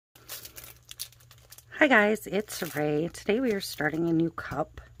Hi guys, it's Rae. Today we are starting a new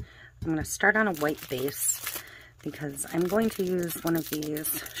cup. I'm going to start on a white base because I'm going to use one of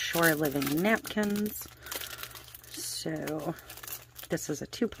these Shore Living napkins. So this is a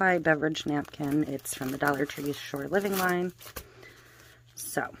 2-ply beverage napkin. It's from the Dollar Tree Shore Living line.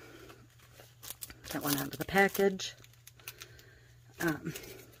 So get one out of the package. I'm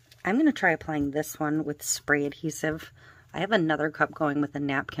going to try applying this one with spray adhesive. I have another cup going with a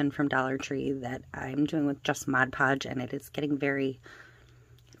napkin from Dollar Tree that I'm doing with just Mod Podge, and it is getting very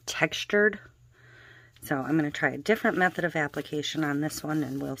textured. So I'm going to try a different method of application on this one,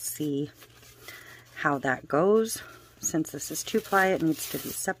 and we'll see how that goes. Since this is 2-ply, it needs to be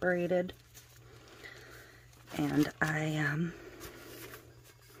separated. And I'm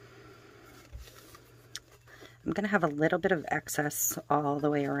going to have a little bit of excess all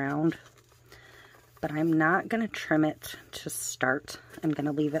the way around. But I'm not going to trim it to start. I'm going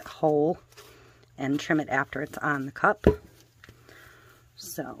to leave it whole and trim it after it's on the cup.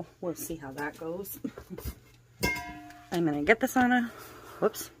 So we'll see how that goes. I'm going to get this on an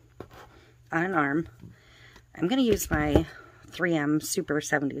arm. I'm going to use my 3M Super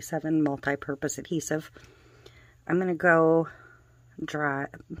 77 multi-purpose adhesive. I'm going to go dry.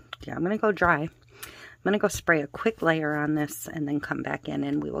 Yeah, I'm going to go dry. I'm going to go spray a quick layer on this and then come back in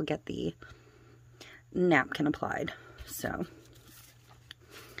and we will get the napkin applied. So,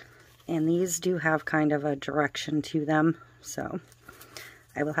 and these do have kind of a direction to them, so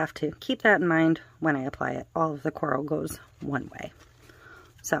I will have to keep that in mind when I apply it. All of the coral goes one way.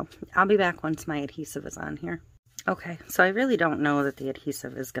 So I'll be back once my adhesive is on here. Okay, so I really don't know that the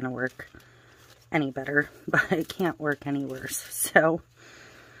adhesive is going to work any better, but it can't work any worse, so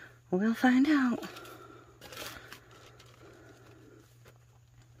we'll find out.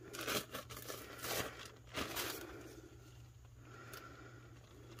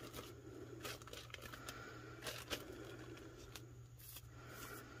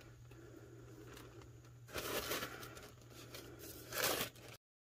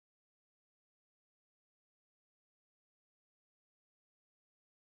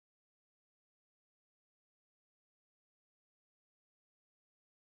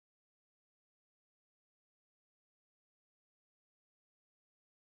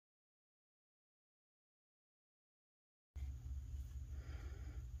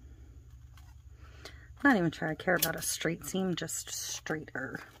 Not even sure I care about a straight seam, just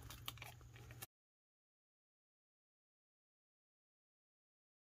straighter.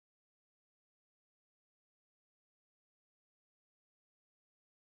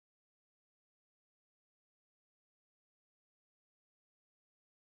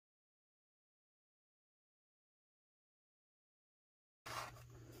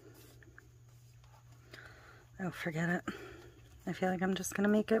 Oh, forget it. I feel like I'm just going to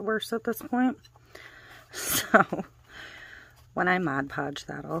make it worse at this point. So, when I Mod Podge,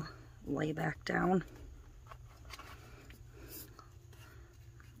 that'll lay back down.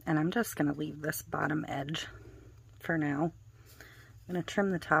 And I'm just going to leave this bottom edge for now. I'm going to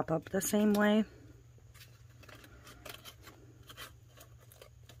trim the top up the same way.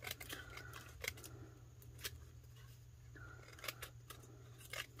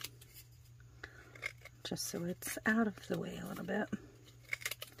 Just so it's out of the way a little bit.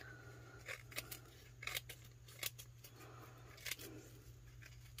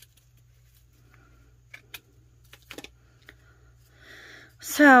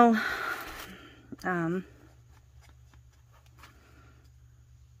 So, I'm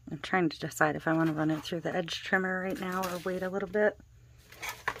trying to decide if I want to run it through the edge trimmer right now or wait a little bit.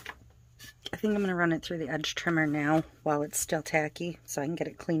 I think I'm going to run it through the edge trimmer now while it's still tacky so I can get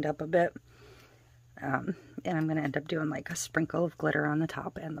it cleaned up a bit. And I'm going to end up doing like a sprinkle of glitter on the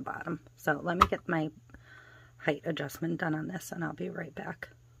top and the bottom. So let me get my height adjustment done on this and I'll be right back.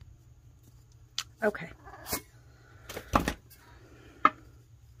 Okay.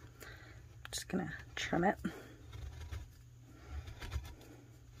 Just going to trim it.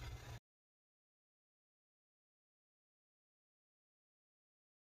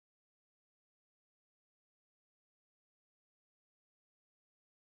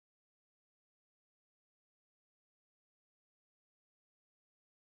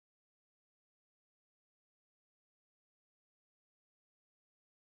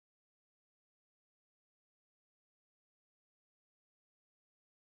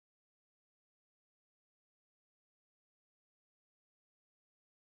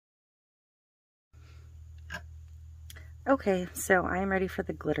 Okay, so I am ready for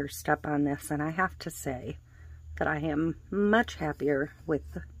the glitter step on this, and I have to say that I am much happier with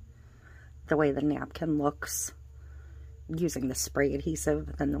the way the napkin looks using the spray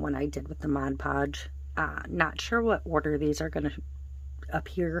adhesive than the one I did with the Mod Podge. Not sure what order these are going to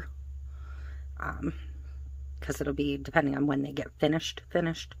appear, because it'll be depending on when they get finished,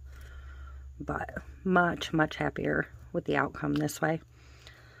 but much happier with the outcome this way.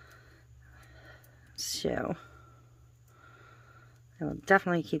 So I will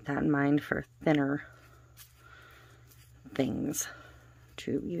definitely keep that in mind for thinner things,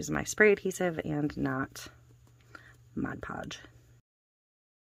 to use my spray adhesive and not Mod Podge.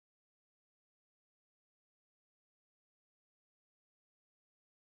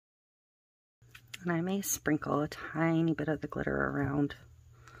 And I may sprinkle a tiny bit of the glitter around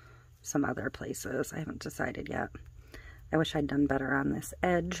some other places. I haven't decided yet. I wish I'd done better on this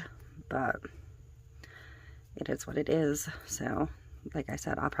edge, but it is what it is. So, like I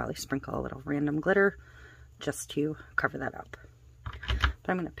said, I'll probably sprinkle a little random glitter just to cover that up. But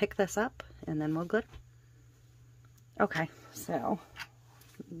I'm going to pick this up and then we'll glitter. Okay, so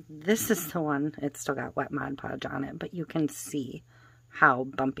this is the one. It's still got wet Mod Podge on it, but you can see how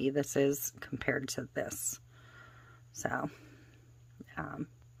bumpy this is compared to this. So,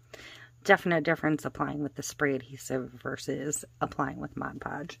 definite difference applying with the spray adhesive versus applying with Mod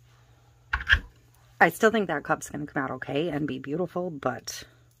Podge. I still think that cup's going to come out okay and be beautiful, but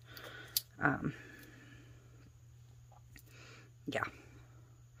yeah.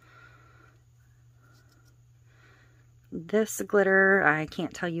 This glitter, I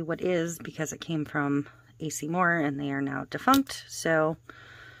can't tell you what is because it came from AC Moore and they are now defunct, so,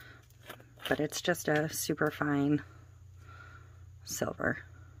 but it's just a super fine silver,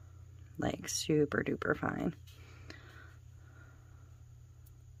 like super duper fine.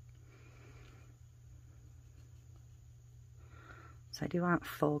 So I do want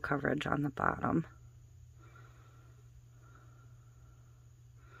full coverage on the bottom.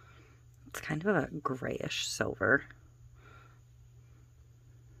 It's kind of a grayish silver.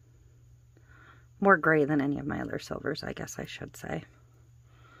 More gray than any of my other silvers, I guess I should say.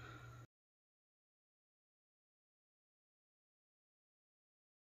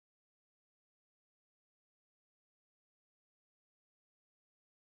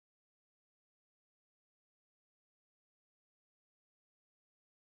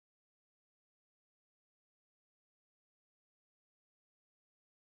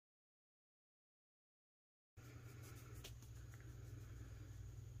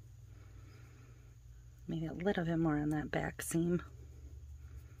 Maybe a little bit more on that back seam.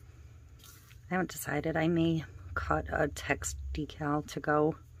 I haven't decided. I may cut a text decal to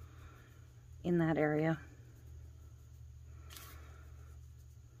go in that area.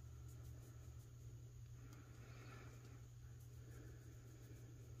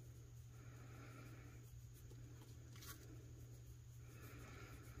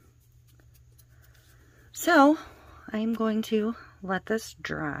 So I'm going to let this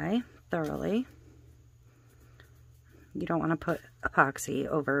dry thoroughly. You don't want to put epoxy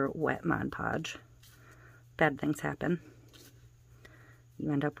over wet Mod Podge. Bad things happen. You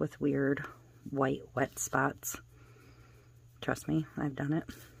end up with weird white wet spots. Trust me, I've done it.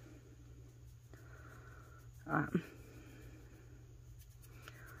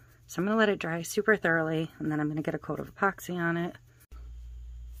 So I'm going to let it dry super thoroughly, and then I'm going to get a coat of epoxy on it.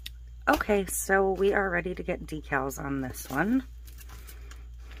 Okay, so we are ready to get decals on this one.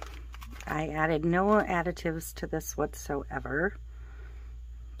 I added no additives to this whatsoever.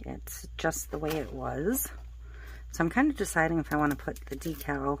 It's just the way it was. So I'm kind of deciding if I want to put the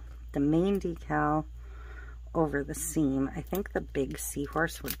decal, the main decal, over the seam. I think the big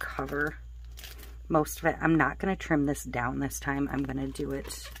seahorse would cover most of it. I'm not going to trim this down this time. I'm going to do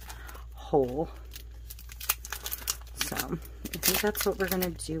it whole. So I think that's what we're going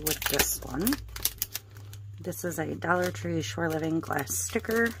to do with this one. This is a Dollar Tree Shore Living glass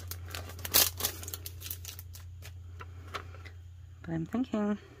sticker. But I'm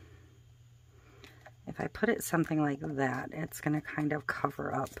thinking if I put it something like that, it's going to kind of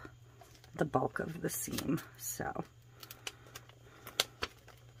cover up the bulk of the seam. So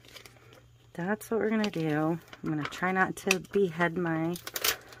that's what we're going to do. I'm going to try not to behead my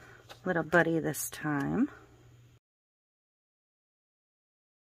little buddy this time.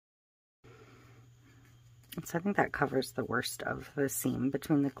 So I think that covers the worst of the seam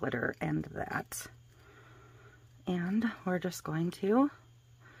between the glitter and that. And we're just going to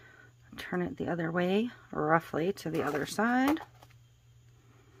turn it the other way, roughly to the other side.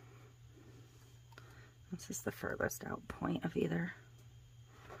 This is the furthest out point of either.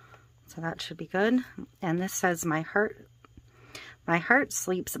 So that should be good. And this says my heart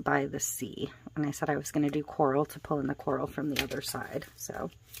sleeps by the sea. And I said I was going to do coral to pull in the coral from the other side. So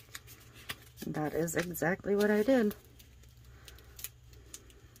that is exactly what I did.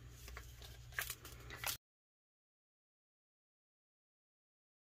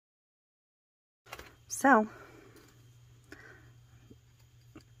 So,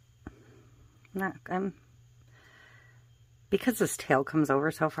 because this tail comes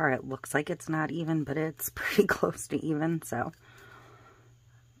over so far, it looks like it's not even, but it's pretty close to even, so.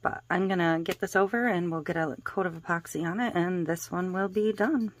 But I'm gonna get this over and we'll get a coat of epoxy on it, and this one will be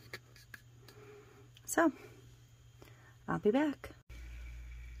done. So, I'll be back.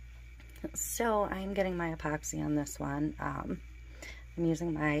 So, I'm getting my epoxy on this one. I'm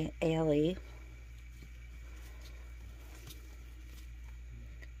using my ALE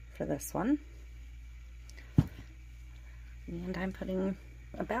for this one. And I'm putting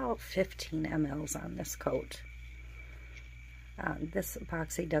about 15 mLs on this coat. This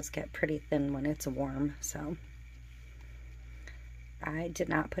epoxy does get pretty thin when it's warm, so I did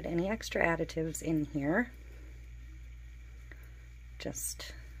not put any extra additives in here.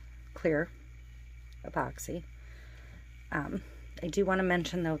 Just clear epoxy. I do want to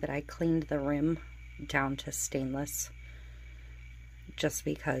mention though that I cleaned the rim down to stainless just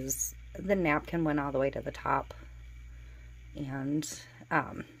because the napkin went all the way to the top, and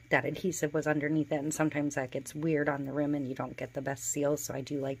that adhesive was underneath it, and sometimes that gets weird on the rim and you don't get the best seal, so I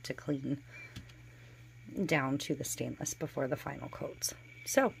do like to clean down to the stainless before the final coats.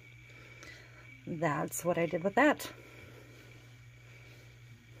 So that's what I did with that.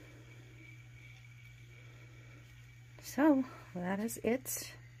 So that is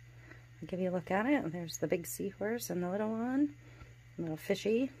it. I'll give you a look at it. There's the big seahorse and the little one, little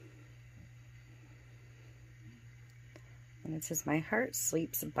fishy. And it says, "My heart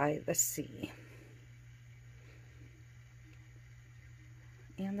sleeps by the sea."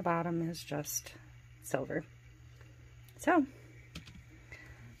 And the bottom is just silver. So,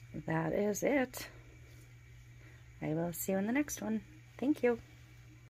 that is it. I will see you in the next one. Thank you.